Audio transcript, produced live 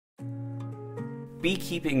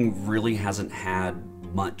Beekeeping really hasn't had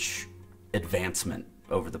much advancement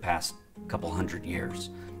over the past couple hundred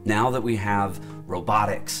years. Now that we have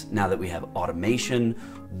robotics, now that we have automation,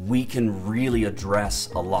 we can really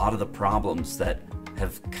address a lot of the problems that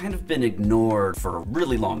have kind of been ignored for a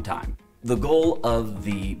really long time. The goal of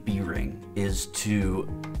the bee ring is to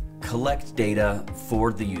collect data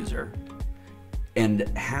for the user and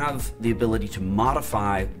have the ability to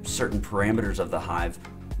modify certain parameters of the hive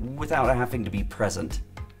without having to be present.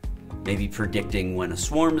 Maybe predicting when a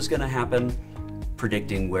swarm is going to happen,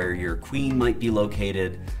 predicting where your queen might be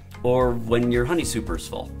located, or when your honey super is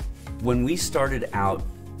full. When we started out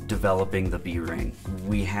developing the bee ring,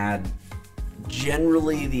 we had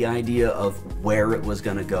generally the idea of where it was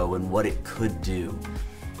going to go and what it could do.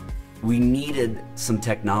 We needed some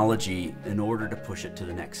technology in order to push it to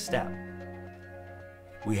the next step.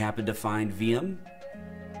 We happened to find Viam,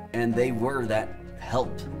 and they were that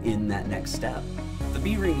help in that next step. The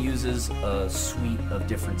bee ring uses a suite of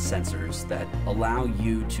different sensors that allow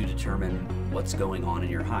you to determine what's going on in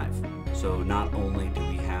your hive. So not only do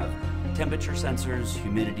we have temperature sensors,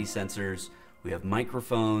 humidity sensors, we have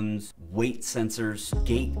microphones, weight sensors,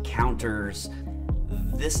 gate counters.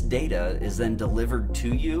 This data is then delivered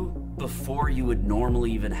to you before you would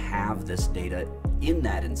normally even have this data in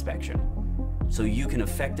that inspection. So you can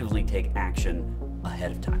effectively take action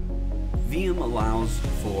ahead of time. Viam allows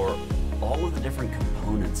for all of the different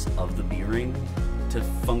components of the bee ring to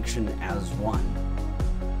function as one.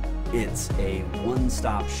 It's a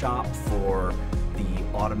one-stop shop for the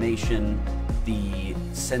automation, the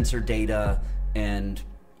sensor data, and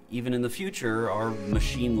even in the future, our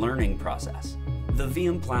machine learning process. The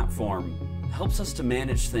Viam platform helps us to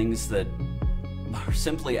manage things that are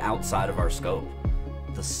simply outside of our scope.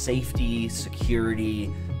 The safety,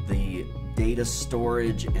 security, the data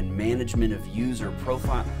storage and management of user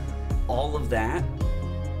profile, all of that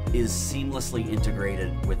is seamlessly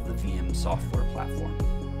integrated with the Viam software platform.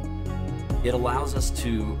 It allows us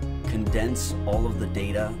to condense all of the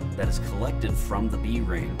data that is collected from the bee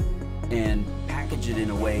ring and package it in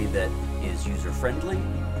a way that is user-friendly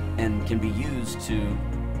and can be used to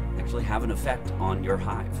actually have an effect on your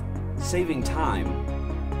hive. Saving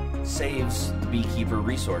time saves the beekeeper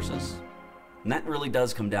resources, and that really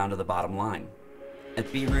does come down to the bottom line.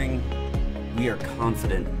 At Bee Ring, we are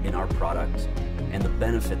confident in our product and the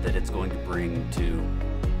benefit that it's going to bring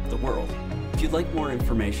to the world. If you'd like more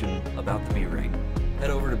information about the Bee Ring, head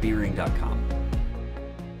over to beering.com.